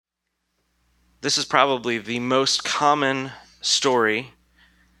this is probably the most common story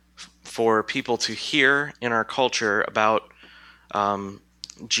for people to hear in our culture about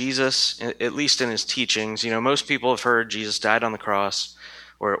Jesus, at least in his teachings. Most people have heard Jesus died on the cross,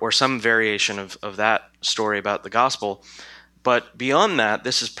 or some variation of that story about the gospel. But beyond that,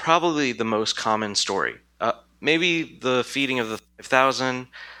 this is probably the most common story. Maybe the feeding of the 5,000,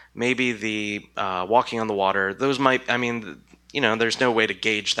 maybe the walking on the water. Those might, there's no way to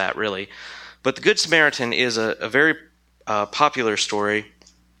gauge that really. But the Good Samaritan is a very popular story.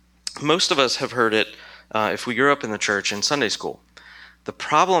 Most of us have heard it if we grew up in the church in Sunday school. The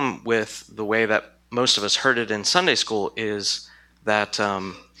problem with the way that most of us heard it in Sunday school is that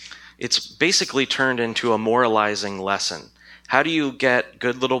it's basically turned into a moralizing lesson. How do you get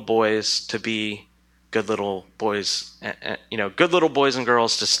good little boys to be good little boys, good little boys and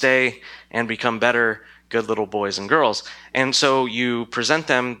girls to stay and become better good little boys and girls? And so you present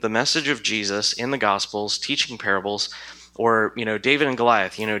them the message of Jesus in the Gospels, teaching parables, or, David and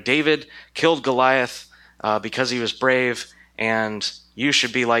Goliath. David killed Goliath because he was brave, and you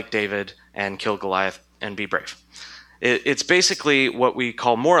should be like David and kill Goliath and be brave. It's basically what we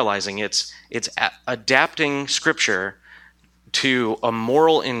call moralizing. It's adapting Scripture to a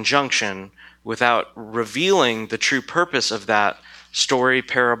moral injunction without revealing the true purpose of that story,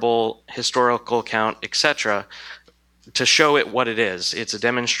 parable, historical account, etc., to show it what it is. It's a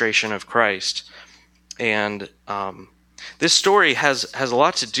demonstration of Christ. And this story has a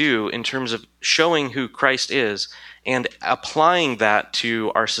lot to do in terms of showing who Christ is and applying that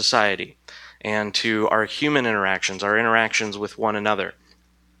to our society and to our human interactions, our interactions with one another.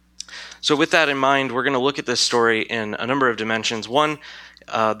 So with that in mind, we're going to look at this story in a number of dimensions. One,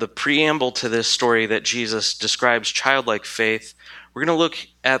 the preamble to this story that Jesus describes childlike faith. We're going to look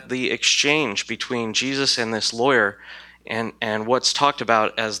at the exchange between Jesus and this lawyer, and what's talked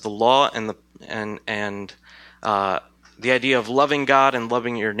about as the law and the idea of loving God and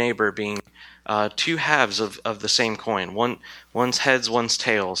loving your neighbor being two halves of the same coin. One's heads, one's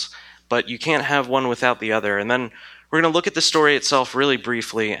tails. But you can't have one without the other. And then we're going to look at the story itself really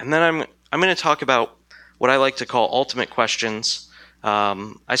briefly, and then I'm going to talk about what I like to call ultimate questions.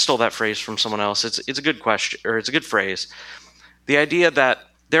 I stole that phrase from someone else. It's a good question, or it's a good phrase. The idea that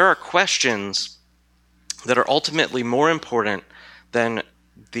there are questions that are ultimately more important than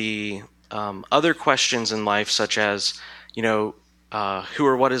the other questions in life, such as, who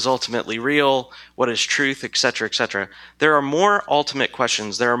or what is ultimately real, what is truth, etc., etc. There are more ultimate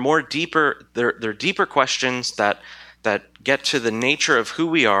questions. There are deeper questions that get to the nature of who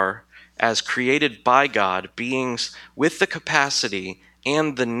we are as created by God, beings with the capacity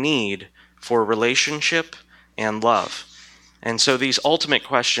and the need for relationship and love. And so these ultimate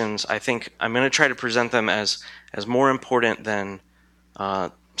questions, I think I'm going to try to present them as more important than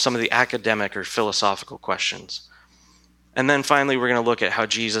some of the academic or philosophical questions. And then finally, we're going to look at how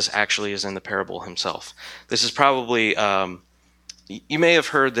Jesus actually is in the parable himself. This is probably, you may have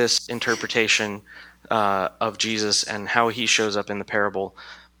heard this interpretation of Jesus and how he shows up in the parable,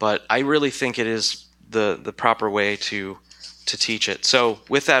 but I really think it is the proper way to teach it. So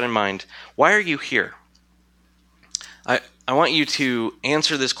with that in mind, why are you here? I want you to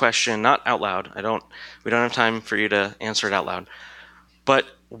answer this question, not out loud. We don't have time for you to answer it out loud. But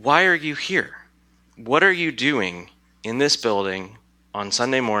why are you here? What are you doing in this building on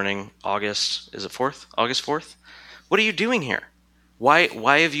Sunday morning, August 4th? What are you doing here? Why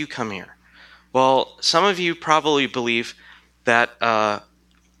have you come here? Well, some of you probably believe that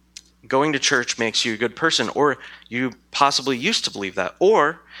going to church makes you a good person, or you possibly used to believe that,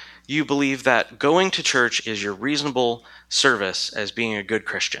 or you believe that going to church is your reasonable service as being a good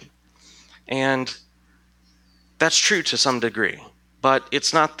Christian. And that's true to some degree, but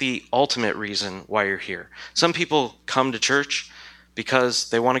it's not the ultimate reason why you're here. Some people come to church because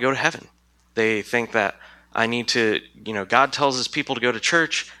they want to go to heaven. They think that I need to, God tells his people to go to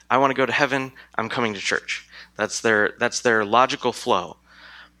church. I want to go to heaven. I'm coming to church. That's their logical flow.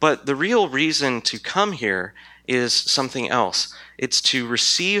 But the real reason to come here is something else. It's to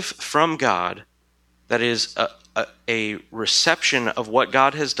receive from God, that is a reception of what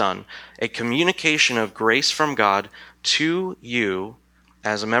God has done, a communication of grace from God to you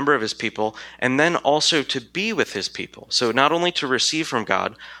as a member of his people, and then also to be with his people. So not only to receive from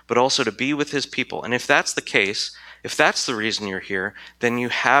God, but also to be with his people. And if that's the case, if that's the reason you're here, then you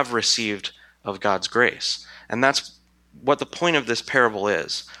have received of God's grace. And that's what the point of this parable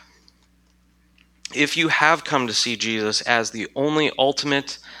is. If you have come to see Jesus as the only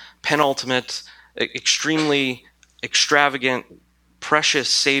ultimate, penultimate, extremely extravagant, precious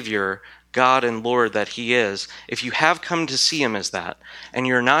Savior God and Lord that he is, if you have come to see him as that, and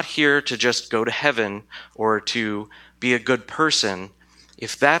you're not here to just go to heaven or to be a good person,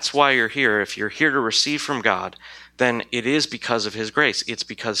 if that's why you're here, if you're here to receive from God, then it is because of his grace. It's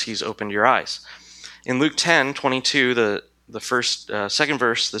because he's opened your eyes. In Luke 10:22, the second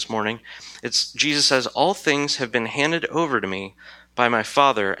verse this morning, Jesus says, "All things have been handed over to me by my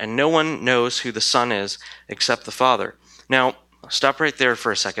Father, and no one knows who the Son is except the Father." Now, stop right there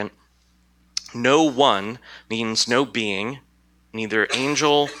for a second. No one means no being, neither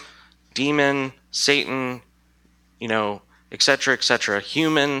angel, demon, Satan, etc.,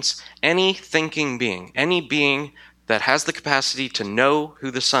 humans, any thinking being, any being that has the capacity to know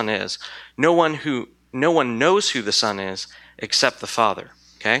who the Son is. No one knows who the Son is except the Father.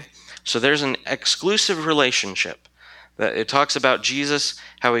 Okay? So there's an exclusive relationship. That it talks about Jesus,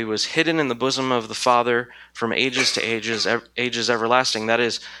 how he was hidden in the bosom of the Father from ages to ages, ages everlasting. That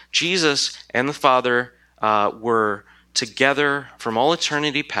is, Jesus and the Father were together from all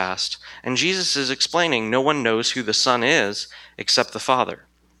eternity past, and Jesus is explaining no one knows who the Son is except the Father.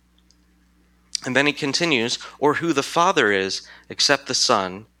 And then he continues, or who the Father is except the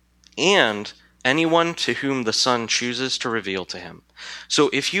Son, and anyone to whom the Son chooses to reveal to him. So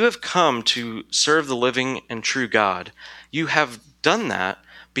if you have come to serve the living and true God, you have done that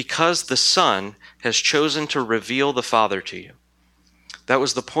because the Son has chosen to reveal the Father to you. That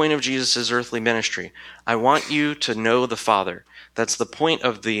was the point of Jesus' earthly ministry. I want you to know the Father. That's the point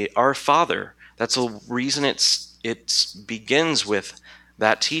of the Our Father. That's the reason it begins with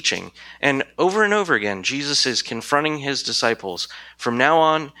that teaching. And over again, Jesus is confronting his disciples. From now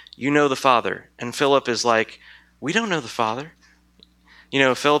on, you know the Father. And Philip is like, we don't know the Father.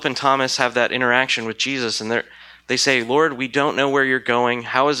 Philip and Thomas have that interaction with Jesus, and they say, Lord, we don't know where you're going.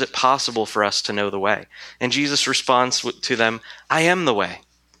 How is it possible for us to know the way? And Jesus responds to them, I am the way.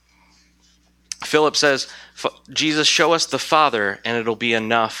 Philip says, Jesus, show us the Father, and it'll be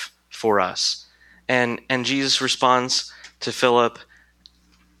enough for us. And Jesus responds to Philip,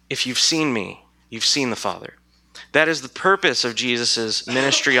 if you've seen me, you've seen the Father. That is the purpose of Jesus'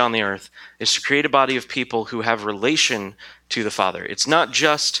 ministry on the earth, is to create a body of people who have relation to the Father. It's not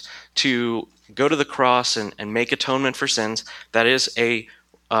just to go to the cross and make atonement for sins. That is a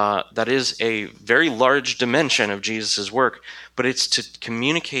very large dimension of Jesus' work, but it's to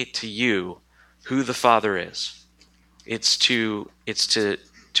communicate to you who the Father is. It's to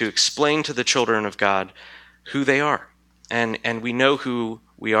explain to the children of God who they are. And we know who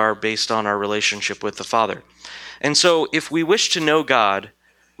we are based on our relationship with the Father. And so if we wish to know God,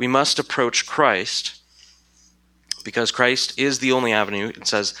 we must approach Christ, because Christ is the only avenue. It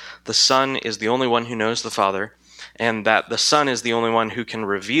says the Son is the only one who knows the Father, and that the Son is the only one who can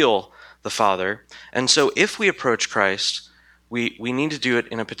reveal the Father. And so if we approach Christ, we need to do it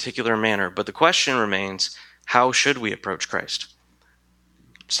in a particular manner. But the question remains, how should we approach Christ?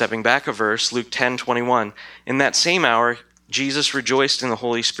 Stepping back a verse, Luke 10:21, in that same hour, Jesus rejoiced in the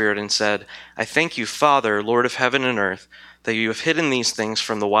Holy Spirit and said, I thank you, Father, Lord of heaven and earth, that you have hidden these things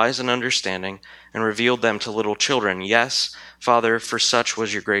from the wise and understanding and revealed them to little children. Yes, Father, for such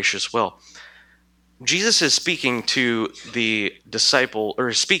was your gracious will. Jesus is speaking to the disciple,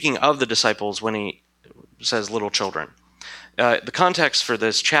 or speaking of the disciples when he says little children. The context for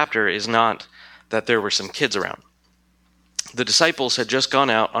this chapter is not that there were some kids around. The disciples had just gone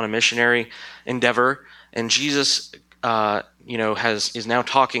out on a missionary endeavor, and Jesus is now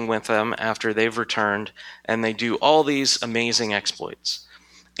talking with them after they've returned, and they do all these amazing exploits.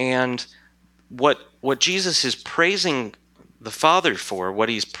 And what Jesus is praising the Father for, what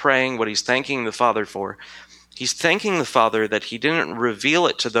he's praying, what he's thanking the Father for, he's thanking the Father that he didn't reveal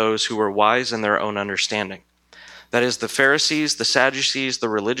it to those who were wise in their own understanding. That is, the Pharisees, the Sadducees, the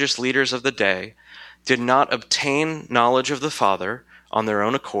religious leaders of the day did not obtain knowledge of the Father on their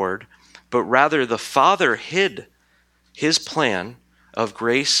own accord, but rather the Father hid his plan of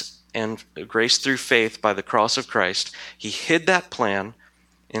grace and grace through faith by the cross of Christ. He hid that plan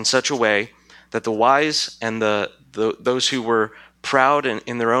in such a way that the wise and those who were proud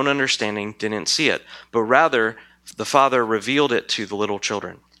in their own understanding didn't see it, but rather the Father revealed it to the little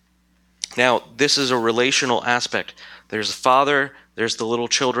children. Now, this is a relational aspect. There's the Father, there's the little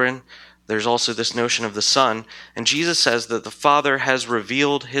children, there's also this notion of the Son, and Jesus says that the Father has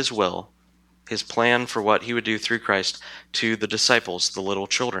revealed his will, his plan for what he would do through Christ, to the disciples, the little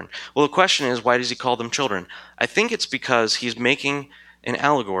children. Well, the question is, why does he call them children? I think it's because he's making an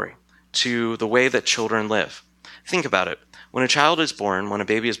allegory to the way that children live. Think about it. When a child is born, when a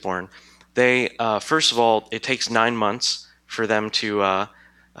baby is born, they, first of all, it takes 9 months for them to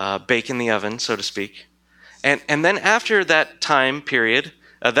bake in the oven, so to speak. And then after that time period,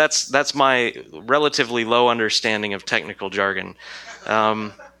 That's my relatively low understanding of technical jargon.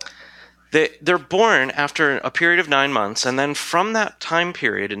 They're born after a period of 9 months, and then from that time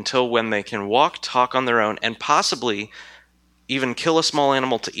period until when they can walk, talk on their own, and possibly even kill a small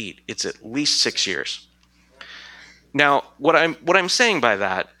animal to eat, it's at least 6 years. Now, what I'm saying by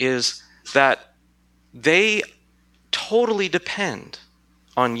that is that they totally depend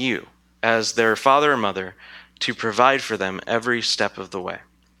on you as their father or mother to provide for them every step of the way.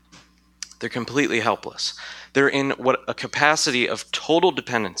 They're completely helpless. They're in what a capacity of total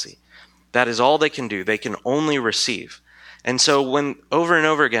dependency. That is all they can do. They can only receive. And so when over and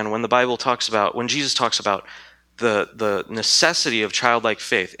over again, when Jesus talks about the necessity of childlike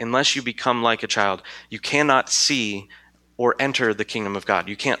faith, unless you become like a child, you cannot see or enter the kingdom of God.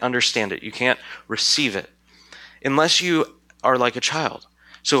 You can't understand it. You can't receive it unless you are like a child.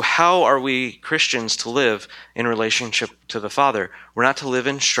 So how are we Christians to live in relationship to the Father? We're not to live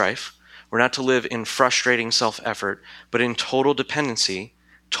in strife. We're not to live in frustrating self-effort, but in total dependency,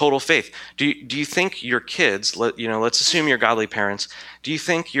 total faith. Do you think your kids, let's assume you're godly parents, do you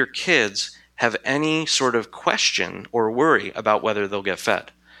think your kids have any sort of question or worry about whether they'll get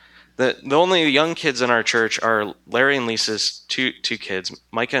fed? The only young kids in our church are Larry and Lisa's two kids,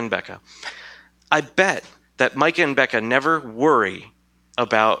 Micah and Becca. I bet that Micah and Becca never worry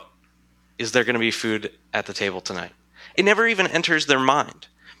about, is there going to be food at the table tonight? It never even enters their mind.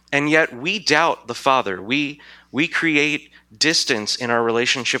 And yet we doubt the Father. We create distance in our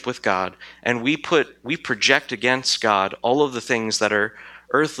relationship with God, and we project against God all of the things that our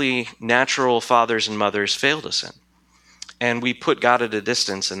earthly, natural fathers and mothers failed us in. And we put God at a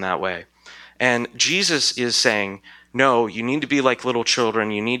distance in that way. And Jesus is saying, no, you need to be like little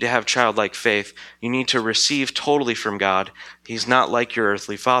children. You need to have childlike faith. You need to receive totally from God. He's not like your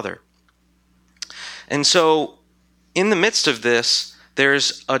earthly father. And so in the midst of this,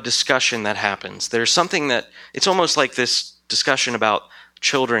 there's a discussion that happens. There's something that, it's almost like this discussion about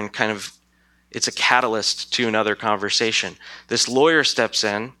children it's a catalyst to another conversation. This lawyer steps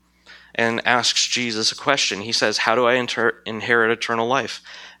in and asks Jesus a question. He says, how do I inherit eternal life?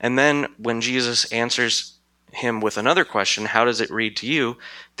 And then when Jesus answers him with another question, how does it read to you?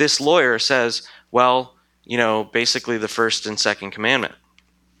 This lawyer says, well, basically the first and second commandment.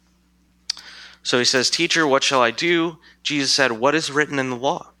 So he says, teacher, what shall I do? Jesus said, what is written in the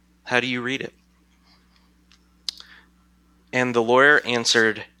law? How do you read it? And the lawyer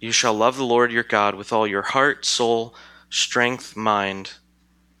answered, you shall love the Lord your God with all your heart, soul, strength, mind,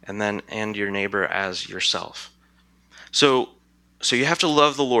 and your neighbor as yourself. So you have to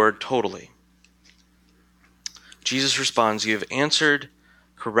love the Lord totally. Jesus responds, you have answered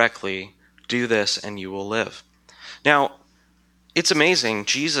correctly. Do this and you will live. Now, it's amazing.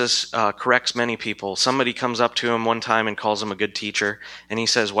 Jesus corrects many people. Somebody comes up to him one time and calls him a good teacher, and he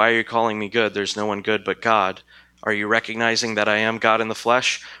says, why are you calling me good? There's no one good but God. Are you recognizing that I am God in the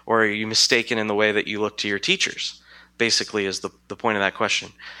flesh, or are you mistaken in the way that you look to your teachers? Basically is the point of that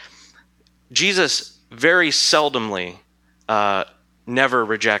question. Jesus very seldomly never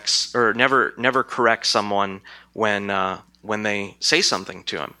rejects or never corrects someone when they say something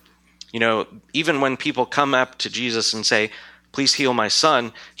to him. Even when people come up to Jesus and say, please heal my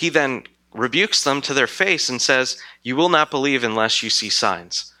son, he then rebukes them to their face and says, you will not believe unless you see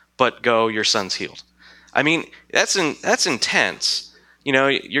signs, but go, your son's healed. I mean, that's intense.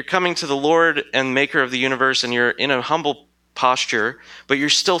 You're coming to the Lord and maker of the universe, and you're in a humble posture, but you're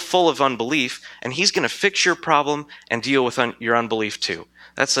still full of unbelief, and he's going to fix your problem and deal with your unbelief too.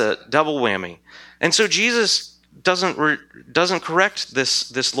 That's a double whammy. And so Jesus doesn't correct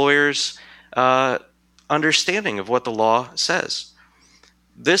this lawyer's understanding of what the law says.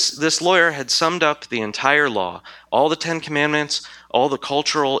 This lawyer had summed up the entire law, all the 10 commandments, all the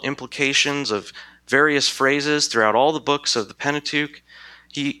cultural implications of various phrases throughout all the books of the Pentateuch.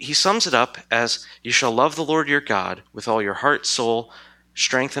 He sums it up as, you shall love the Lord your God with all your heart, soul,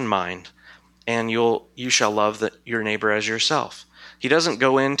 strength, and mind, and you shall love your neighbor as yourself. He doesn't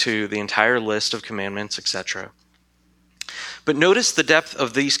go into the entire list of commandments, etc. But notice the depth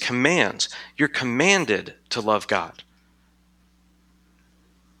of these commands. You're commanded to love God.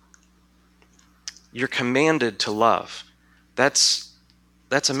 You're commanded to love. That's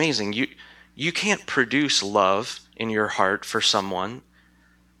amazing. You can't produce love in your heart for someone,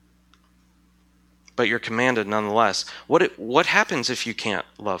 but you're commanded nonetheless. What happens if you can't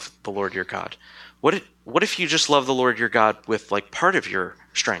love the Lord your God? What if you just love the Lord your God with part of your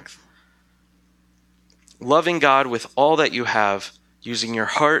strength? Loving God with all that you have, using your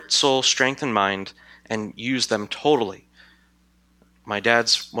heart, soul, strength, and mind, and use them totally. One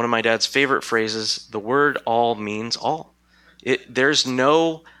of my dad's favorite phrases, the word all means all. There's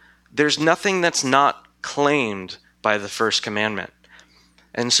nothing that's not claimed by the first commandment.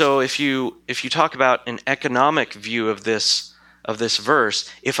 And so if you talk about an economic view of this verse,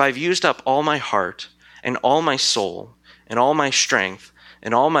 if I've used up all my heart and all my soul and all my strength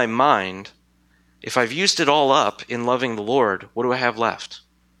and all my mind, if I've used it all up in loving the Lord, what do I have left?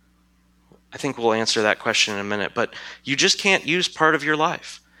 I think we'll answer that question in a minute, but you just can't use part of your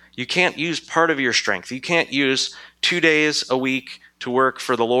life. You can't use part of your strength. You can't use 2 days a week to work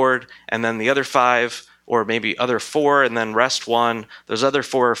for the Lord and then the other 5 or maybe other 4 and then rest 1. Those other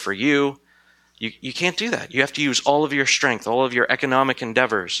 4 are for you. You can't do that. You have to use all of your strength, all of your economic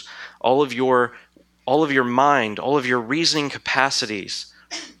endeavors, all of your mind, all of your reasoning capacities.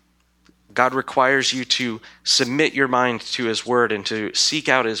 God requires you to submit your mind to his word and to seek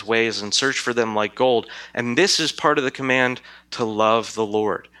out his ways and search for them like gold. And this is part of the command to love the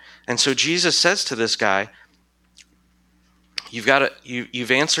Lord. And so Jesus says to this guy,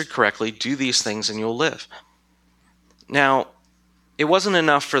 you've answered correctly, do these things and you'll live. Now, it wasn't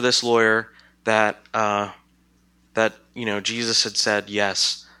enough for this lawyer that Jesus had said,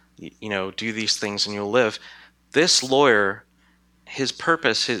 yes, do these things and you'll live. This lawyer, his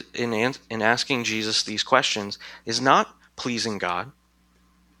purpose in asking Jesus these questions is not pleasing God.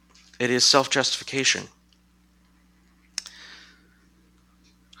 It is self-justification.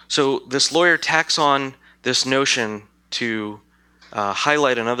 So this lawyer tacks on this notion to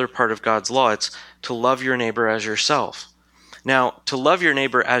highlight another part of God's law. It's to love your neighbor as yourself. Now, to love your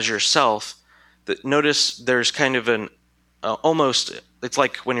neighbor as yourself, notice there's kind of an almost, it's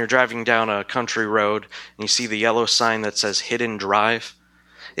like when you're driving down a country road and you see the yellow sign that says Hidden Drive.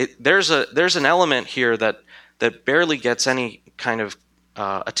 There's an element here that barely gets any kind of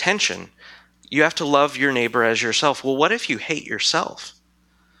attention. You have to love your neighbor as yourself. Well, what if you hate yourself?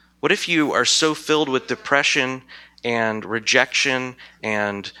 What if you are so filled with depression and rejection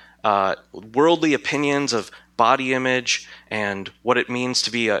and worldly opinions of body image and what it means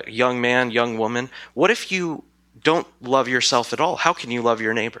to be a young man, young woman? What if you don't love yourself at all? How can you love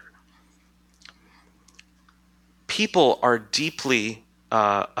your neighbor? People are deeply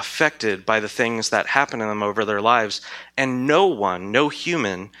affected by the things that happen to them over their lives, and no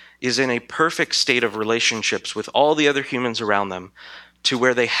human is in a perfect state of relationships with all the other humans around them to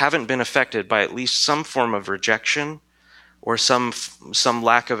where they haven't been affected by at least some form of rejection or some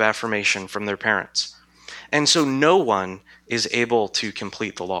lack of affirmation from their parents. And so no one is able to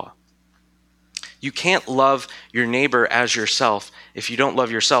complete the law. You can't love your neighbor as yourself if you don't love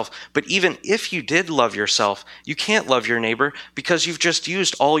yourself. But even if you did love yourself, you can't love your neighbor because you've just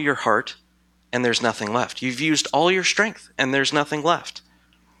used all your heart and there's nothing left. You've used all your strength and there's nothing left.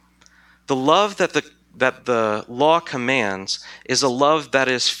 The love that the law commands is a love that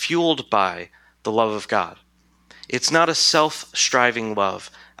is fueled by the love of God. It's not a self-striving love.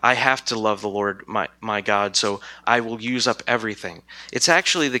 I have to love the Lord my God, so I will use up everything. It's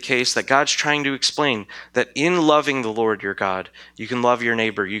actually the case that God's trying to explain that in loving the Lord your God, you can love your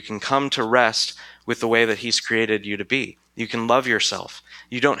neighbor. You can come to rest with the way that he's created you to be. You can love yourself.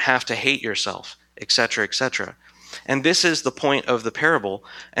 You don't have to hate yourself, etc., etc. And this is the point of the parable,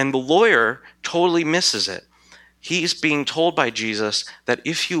 and the lawyer totally misses it. He's being told by Jesus that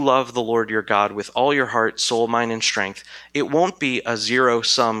if you love the Lord your God with all your heart, soul, mind, and strength, it won't be a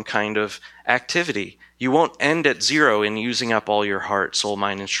zero-sum kind of activity. You won't end at zero in using up all your heart, soul,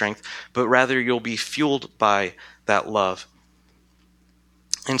 mind, and strength, but rather you'll be fueled by that love.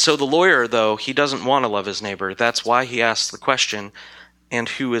 And so the lawyer, though, he doesn't want to love his neighbor. That's why he asks the question, and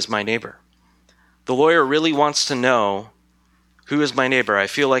who is my neighbor? The lawyer really wants to know, who is my neighbor? I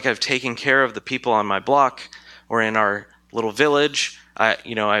feel like I've taken care of the people on my block or in our little village.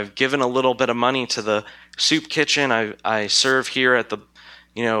 I've given a little bit of money to the soup kitchen. I serve here at the,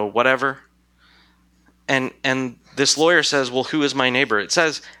 whatever. And this lawyer says, well, who is my neighbor? It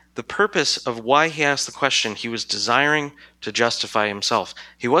says the purpose of why he asked the question, he was desiring to justify himself.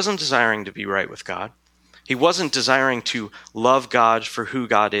 He wasn't desiring to be right with God. He wasn't desiring to love God for who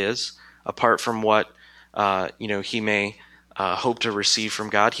God is, apart from what, he may hope to receive from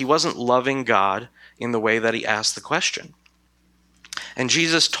God. He wasn't loving God in the way that he asked the question. And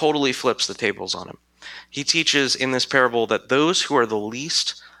Jesus totally flips the tables on him. He teaches in this parable that those who are the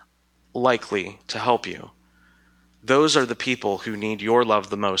least likely to help you, those are the people who need your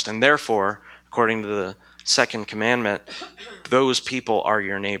love the most. And therefore, according to the second commandment, those people are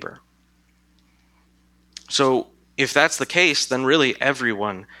your neighbor. So if that's the case, then really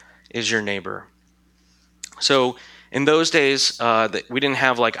everyone is your neighbor. So in those days, we didn't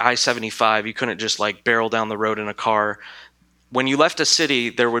have like I-75. You couldn't just like barrel down the road in a car. When you left a city,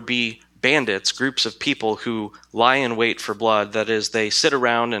 there would be bandits, groups of people who lie in wait for blood. That is, they sit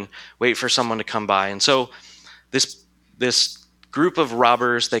around and wait for someone to come by. And so this group of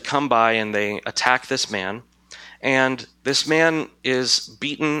robbers, they come by and they attack this man. And this man is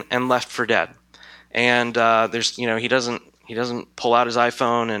beaten and left for dead. And he doesn't pull out his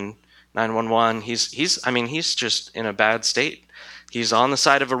iPhone and 911. He's just in a bad state. He's on the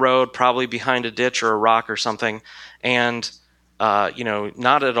side of a road, probably behind a ditch or a rock or something, and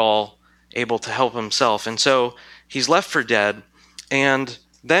not at all able to help himself. And so he's left for dead, and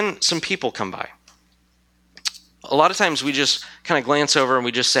then some people come by. A lot of times we just kind of glance over and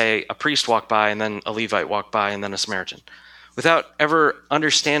we just say a priest walked by, and then a Levite walked by, and then a Samaritan, without ever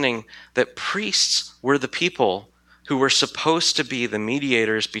understanding that priests were the people who were supposed to be the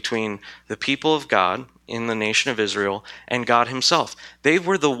mediators between the people of God in the nation of Israel and God himself. They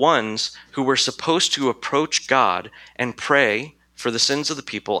were the ones who were supposed to approach God and pray for the sins of the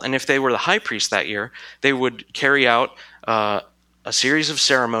people. And if they were the high priest that year, they would carry out a series of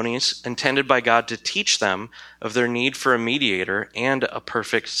ceremonies intended by God to teach them of their need for a mediator and a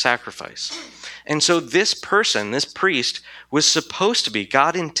perfect sacrifice. And so this priest, was supposed to be,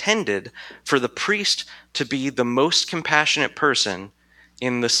 God intended for the priest to be the most compassionate person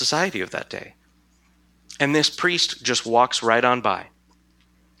in the society of that day. And this priest just walks right on by.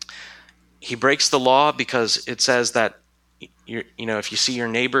 He breaks the law because it says that if you see your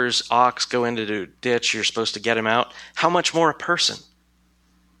neighbor's ox go into the ditch, you're supposed to get him out. How much more a person?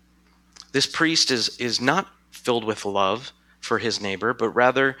 This priest is not filled with love for his neighbor, but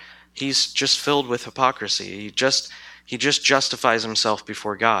rather he's just filled with hypocrisy. He just justifies himself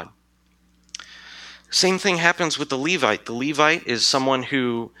before God. Same thing happens with the Levite. The Levite is someone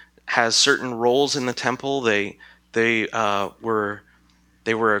who has certain roles in the temple. They were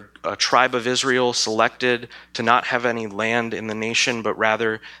a tribe of Israel selected to not have any land in the nation, but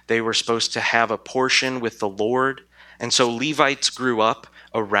rather they were supposed to have a portion with the Lord. And so Levites grew up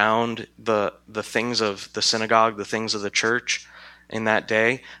around the things of the synagogue, the things of the church in that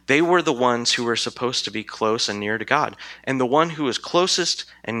day. They were the ones who were supposed to be close and near to God. And the one who was closest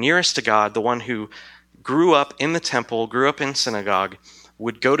and nearest to God, the one who grew up in the temple, grew up in synagogue,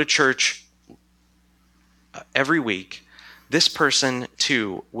 would go to church every week. This person,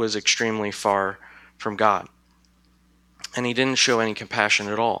 too, was extremely far from God. And he didn't show any compassion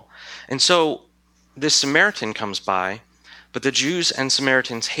at all. And so this Samaritan comes by, but the Jews and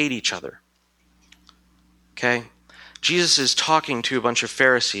Samaritans hate each other. Okay? Jesus is talking to a bunch of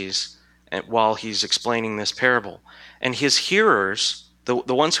Pharisees while he's explaining this parable. And his hearers, the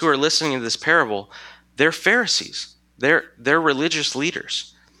ones who are listening to this parable, they're Pharisees. They're religious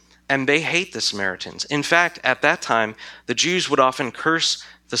leaders. And they hate the Samaritans. In fact, at that time, the Jews would often curse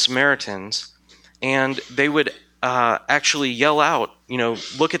the Samaritans, and they would actually yell out,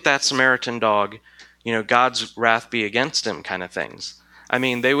 look at that Samaritan dog, God's wrath be against him, kind of things. I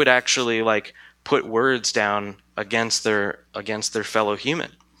mean, they would actually put words down against their fellow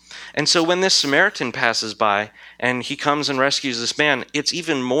human. And so when this Samaritan passes by and he comes and rescues this man, it's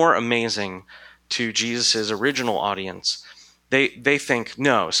even more amazing to Jesus' original audience. They think,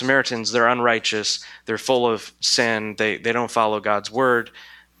 no, Samaritans, they're unrighteous, they're full of sin, they don't follow God's word.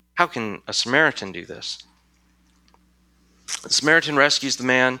 How can a Samaritan do this? The Samaritan rescues the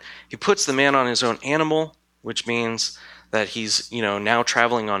man. He puts the man on his own animal, which means that he's now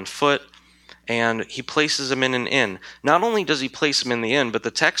traveling on foot, and he places him in an inn. Not only does he place him in the inn, but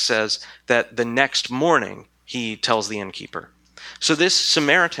the text says that the next morning he tells the innkeeper. So this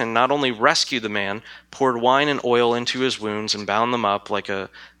Samaritan not only rescued the man, poured wine and oil into his wounds and bound them up like a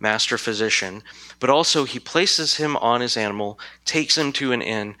master physician, but also he places him on his animal, takes him to an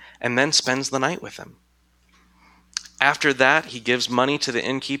inn, and then spends the night with him. After that, he gives money to the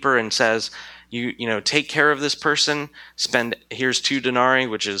innkeeper and says, take care of this person, here's 2 denarii,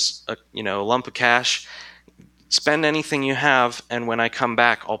 which is a lump of cash. Spend anything you have, and when I come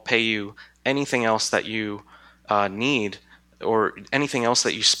back, I'll pay you anything else that you need, or anything else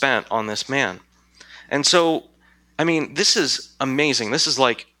that you spent on this man. And so, this is amazing. This is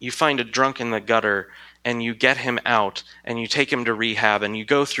like you find a drunk in the gutter and you get him out and you take him to rehab and you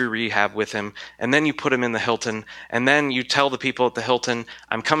go through rehab with him, and then you put him in the Hilton, and then you tell the people at the Hilton,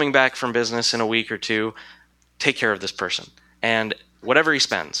 I'm coming back from business in a week or 2, take care of this person. And whatever he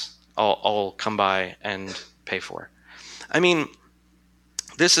spends, I'll come by and pay for.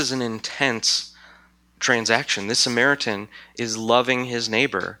 This is an intense transaction. This Samaritan is loving his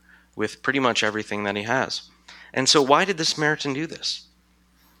neighbor with pretty much everything that he has. And so why did the Samaritan do this?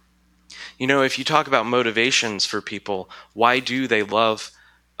 If you talk about motivations for people, why do they love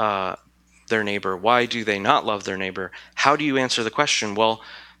their neighbor? Why do they not love their neighbor? How do you answer the question? Well,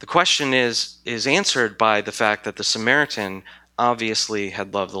 The question is answered by the fact that the Samaritan obviously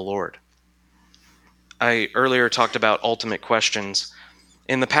had loved the Lord. I earlier talked about ultimate questions.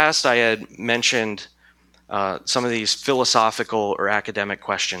 In the past, I had mentioned some of these philosophical or academic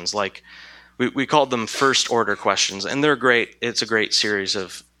questions, like we called them first order questions, and they're great. It's a great series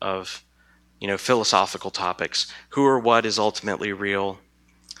of philosophical topics. Who or what is ultimately real?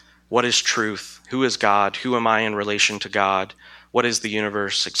 What is truth? Who is God? Who am I in relation to God? What is the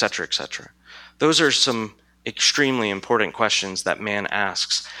universe? Etc., etc. Those are some extremely important questions that man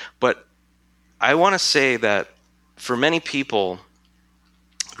asks. But I want to say that for many people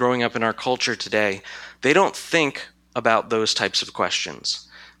growing up in our culture today, they don't think about those types of questions.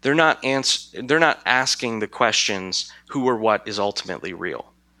 They're not asking the questions, who or what is ultimately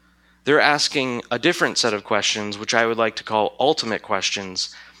real. They're asking a different set of questions, which I would like to call ultimate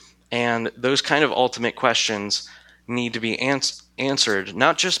questions. And those kind of ultimate questions need to be answered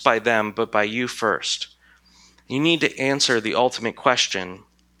not just by them, but by you first. You need to answer the ultimate question.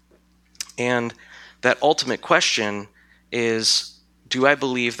 And that ultimate question is, do I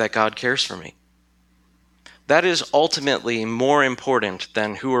believe that God cares for me? That is ultimately more important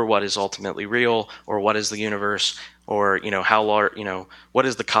than who or what is ultimately real, or what is the universe, or how large, what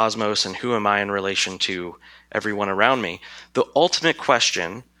is the cosmos, and who am I in relation to everyone around me. The ultimate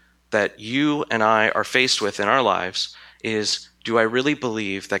question that you and I are faced with in our lives is, do I really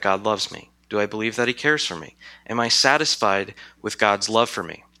believe that God loves me? Do I believe that he cares for me? Am I satisfied with God's love for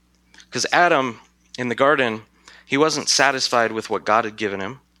me? Because Adam, in the garden, he wasn't satisfied with what God had given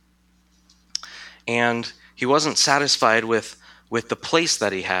him. And he wasn't satisfied with the place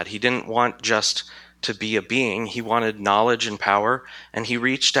that he had. He didn't want just to be a being. He wanted knowledge and power, and he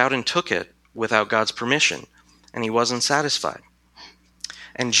reached out and took it without God's permission, and he wasn't satisfied.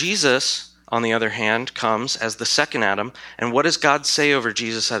 And Jesus, on the other hand, comes as the second Adam, and what does God say over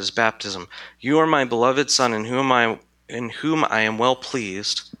Jesus at his baptism? You are my beloved Son, in whom I am well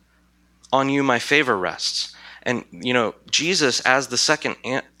pleased. On you my favor rests. And, Jesus, as the second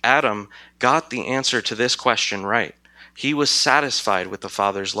Adam, got the answer to this question right. He was satisfied with the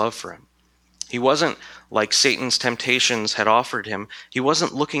Father's love for him. He wasn't like Satan's temptations had offered him. He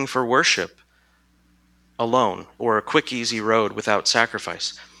wasn't looking for worship alone or a quick, easy road without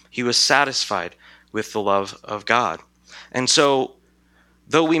sacrifice. He was satisfied with the love of God. And so,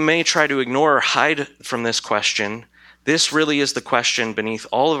 though we may try to ignore or hide from this question, this really is the question beneath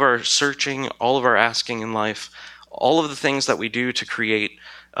all of our searching, all of our asking in life, all of the things that we do to create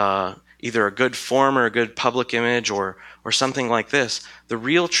either a good form or a good public image or something like this. The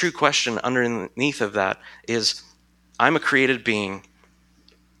real true question underneath of that is, I'm a created being.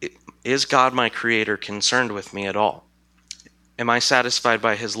 Is God, my creator, concerned with me at all? Am I satisfied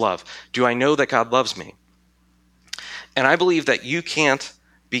by his love? Do I know that God loves me? And I believe that you can't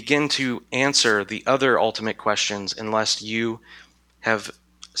begin to answer the other ultimate questions unless you have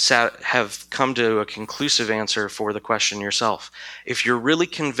come to a conclusive answer for the question yourself. If you're really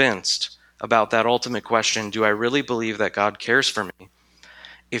convinced about that ultimate question, do I really believe that God cares for me?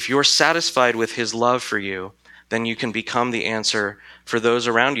 If you're satisfied with his love for you, then you can become the answer for those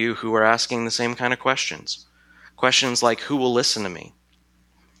around you who are asking the same kind of questions. Questions like, who will listen to me?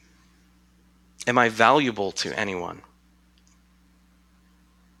 Am I valuable to anyone?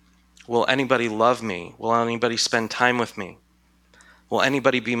 Will anybody love me? Will anybody spend time with me? Will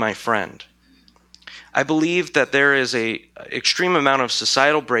anybody be my friend? I believe that there is an extreme amount of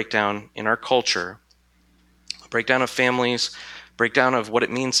societal breakdown in our culture, breakdown of families, breakdown of what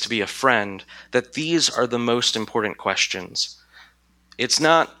it means to be a friend, that these are the most important questions. It's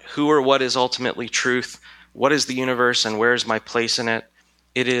not who or what is ultimately truth, what is the universe and where is my place in it.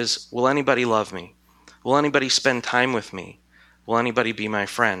 It is, will anybody love me? Will anybody spend time with me? Will anybody be my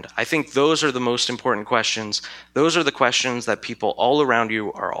friend? I think those are the most important questions. Those are the questions that people all around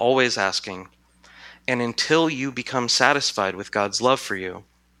you are always asking. And until you become satisfied with God's love for you,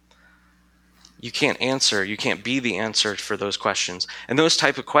 you can't be the answer for those questions. And those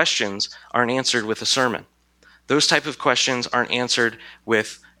type of questions aren't answered with a sermon. Those type of questions aren't answered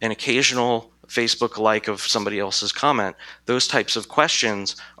with an occasional Facebook like of somebody else's comment. Those types of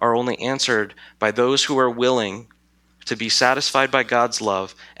questions are only answered by those who are willing to be satisfied by God's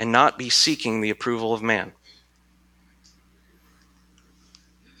love and not be seeking the approval of man.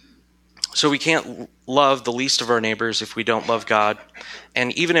 So we can't love the least of our neighbors if we don't love God.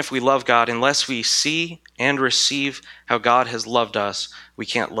 And even if we love God, unless we see and receive how God has loved us, we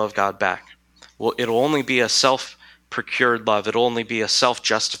can't love God back. Well, it'll only be a self-procured love. It'll only be a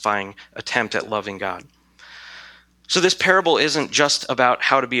self-justifying attempt at loving God. So this parable isn't just about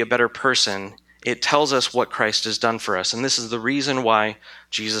how to be a better person. it tells us what Christ has done for us. And this is the reason why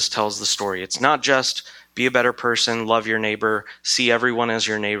Jesus tells the story. It's not just be a better person, love your neighbor, see everyone as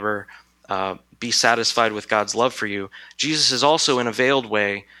your neighbor, be satisfied with God's love for you. Jesus is also in a veiled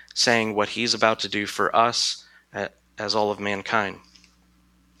way saying what he's about to do for us as all of mankind.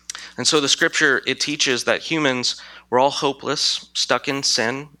 And so the scripture, it teaches that humans were all hopeless, stuck in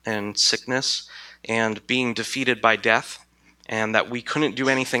sin and sickness and being defeated by death, and that we couldn't do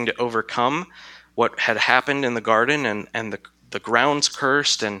anything to overcome what had happened in the garden, and the ground's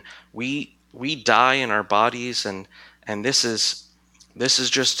cursed, and we die in our bodies, and this is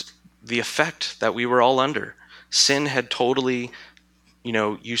just the effect that we were all under. Sin had totally,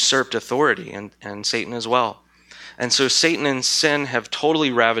 usurped authority, and Satan as well. And so Satan and sin have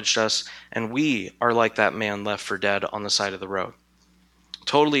totally ravaged us, and we are like that man left for dead on the side of the road.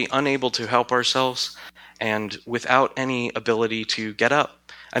 Totally unable to help ourselves, and without any ability to get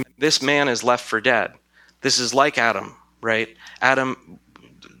up. I mean, this man is left for dead. This is like Adam, right?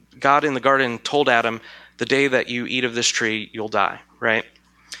 God in the garden told Adam, the day that you eat of this tree, you'll die, right?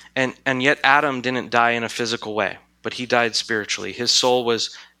 And yet Adam didn't die in a physical way, but he died spiritually. His soul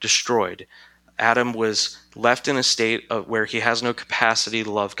was destroyed. Adam was left in a state of where he has no capacity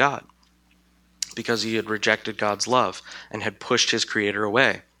to love God because he had rejected God's love and had pushed his creator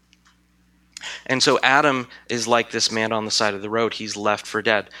away. And so Adam is like this man on the side of the road. He's left for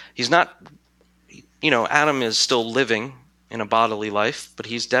dead. He's not, Adam is still living in a bodily life, but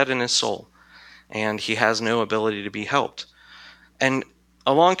he's dead in his soul, and he has no ability to be helped. And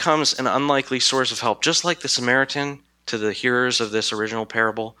along comes an unlikely source of help, just like the Samaritan to the hearers of this original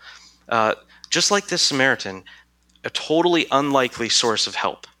parable. Just like this Samaritan, a totally unlikely source of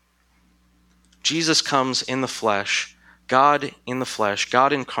help. Jesus comes in the flesh, God in the flesh,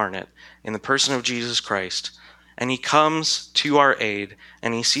 God incarnate, in the person of Jesus Christ, and he comes to our aid,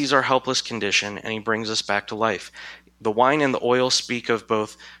 and he sees our helpless condition, and he brings us back to life. The wine and the oil speak of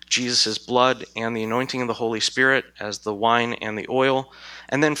both Jesus' blood and the anointing of the Holy Spirit as the wine and the oil.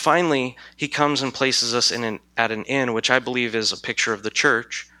 And then finally, he comes and places us at an inn, which I believe is a picture of the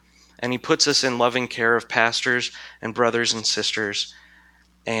church, and he puts us in loving care of pastors and brothers and sisters.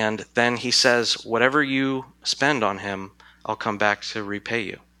 And then he says, whatever you spend on him, I'll come back to repay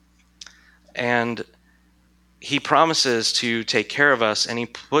you. And he promises to take care of us, and he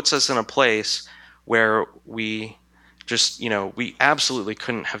puts us in a place where we just, we absolutely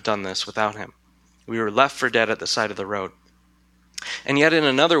couldn't have done this without him. We were left for dead at the side of the road. And yet in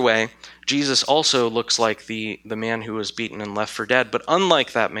another way, Jesus also looks like the man who was beaten and left for dead. But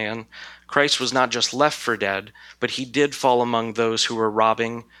unlike that man, Christ was not just left for dead, but he did fall among those who were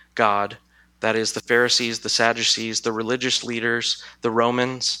robbing God. That is, the Pharisees, the Sadducees, the religious leaders, the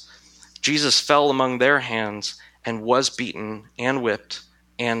Romans. Jesus fell among their hands and was beaten and whipped,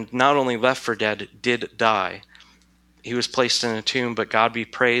 and not only left for dead, did die. He was placed in a tomb, but God be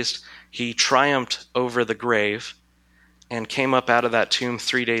praised, he triumphed over the grave and came up out of that tomb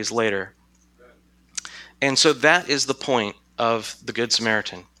 3 days later. And so that is the point of the Good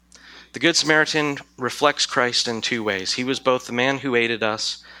Samaritan. The Good Samaritan reflects Christ in two ways. He was both the man who aided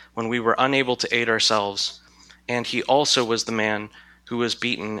us when we were unable to aid ourselves, and he also was the man who was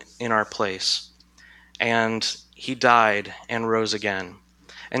beaten in our place. And he died and rose again.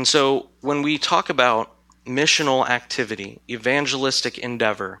 And so when we talk about missional activity, evangelistic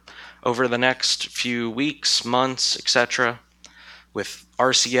endeavor, over the next few weeks, months, etc., with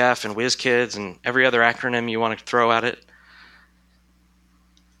RCF and WizKids and every other acronym you want to throw at it,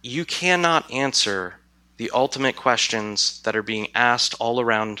 you cannot answer the ultimate questions that are being asked all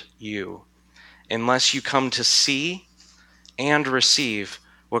around you unless you come to see and receive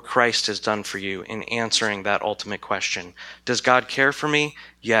what Christ has done for you in answering that ultimate question. Does God care for me?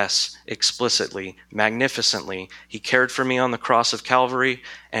 Yes, explicitly, magnificently. He cared for me on the cross of Calvary,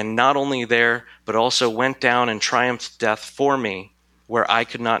 and not only there, but also went down and triumphed death for me, where I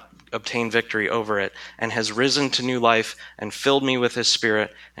could not obtain victory over it, and has risen to new life and filled me with his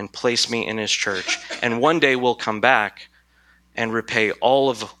Spirit and placed me in his church. And one day we'll come back and repay all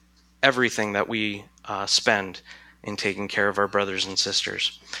of everything that we spend in taking care of our brothers and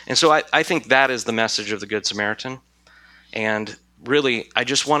sisters. And so I think that is the message of the Good Samaritan. And really, I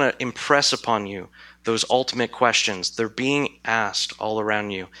just want to impress upon you those ultimate questions. They're being asked all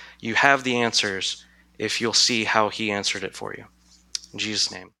around you. You have the answers if you'll see how he answered it for you. In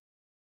Jesus' name.